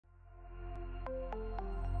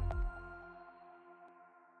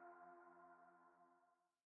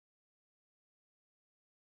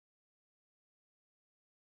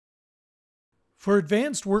For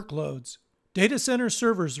advanced workloads, data center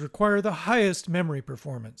servers require the highest memory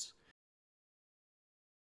performance.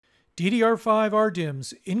 DDR5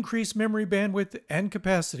 RDIMMs increase memory bandwidth and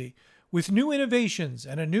capacity with new innovations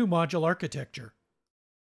and a new module architecture.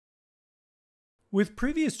 With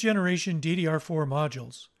previous generation DDR4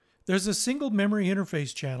 modules, there's a single memory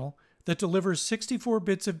interface channel that delivers 64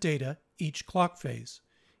 bits of data each clock phase.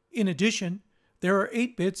 In addition, there are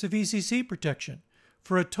 8 bits of ECC protection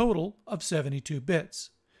for a total of 72 bits.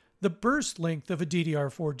 The burst length of a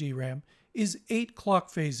DDR4 DRAM is 8 clock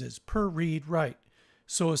phases per read-write,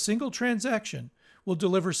 so a single transaction will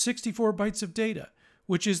deliver 64 bytes of data,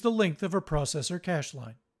 which is the length of a processor cache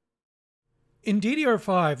line. In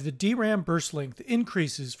DDR5, the DRAM burst length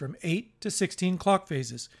increases from 8 to 16 clock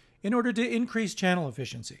phases in order to increase channel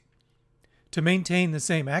efficiency. To maintain the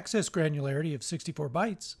same access granularity of 64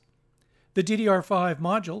 bytes, the DDR5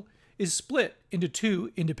 module is split into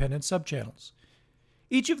 2 independent subchannels.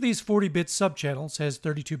 Each of these 40-bit subchannels has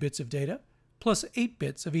 32 bits of data, plus 8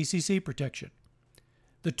 bits of ECC protection.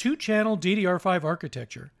 The 2-channel DDR5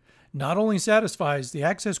 architecture not only satisfies the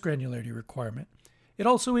access granularity requirement, it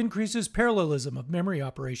also increases parallelism of memory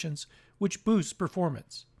operations, which boosts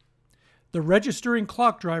performance. The registering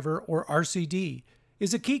clock driver, or RCD,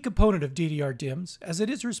 is a key component of DDR DIMMs as it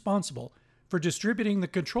is responsible for distributing the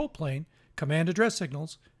control plane command address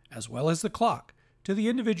signals, as well as the clock, to the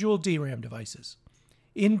individual DRAM devices.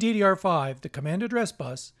 In DDR5, the command address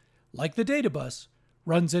bus, like the data bus,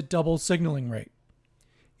 runs at double signaling rate.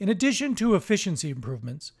 In addition to efficiency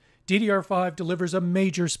improvements, DDR5 delivers a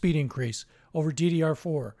major speed increase over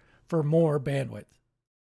DDR4 for more bandwidth.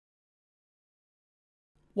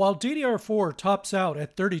 While DDR4 tops out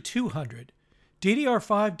at 3200,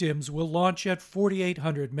 DDR5 DIMMs will launch at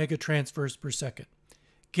 4800 megatransfers per second.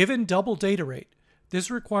 Given double data rate, this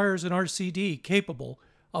requires an RCD capable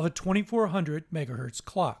of a 2400 MHz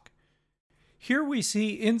clock. Here we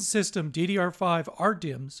see in-system DDR5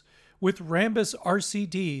 RDIMMs with Rambus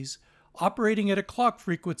RCDs operating at a clock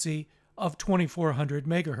frequency of 2400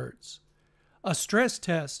 MHz. A stress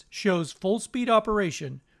test shows full speed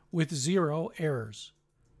operation with 0 errors.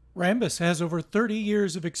 Rambus has over 30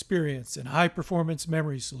 years of experience in high-performance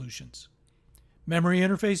memory solutions. Memory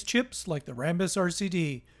interface chips like the Rambus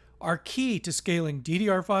RCD are key to scaling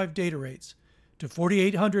DDR5 data rates to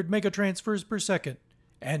 4800 megatransfers per second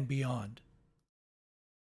and beyond.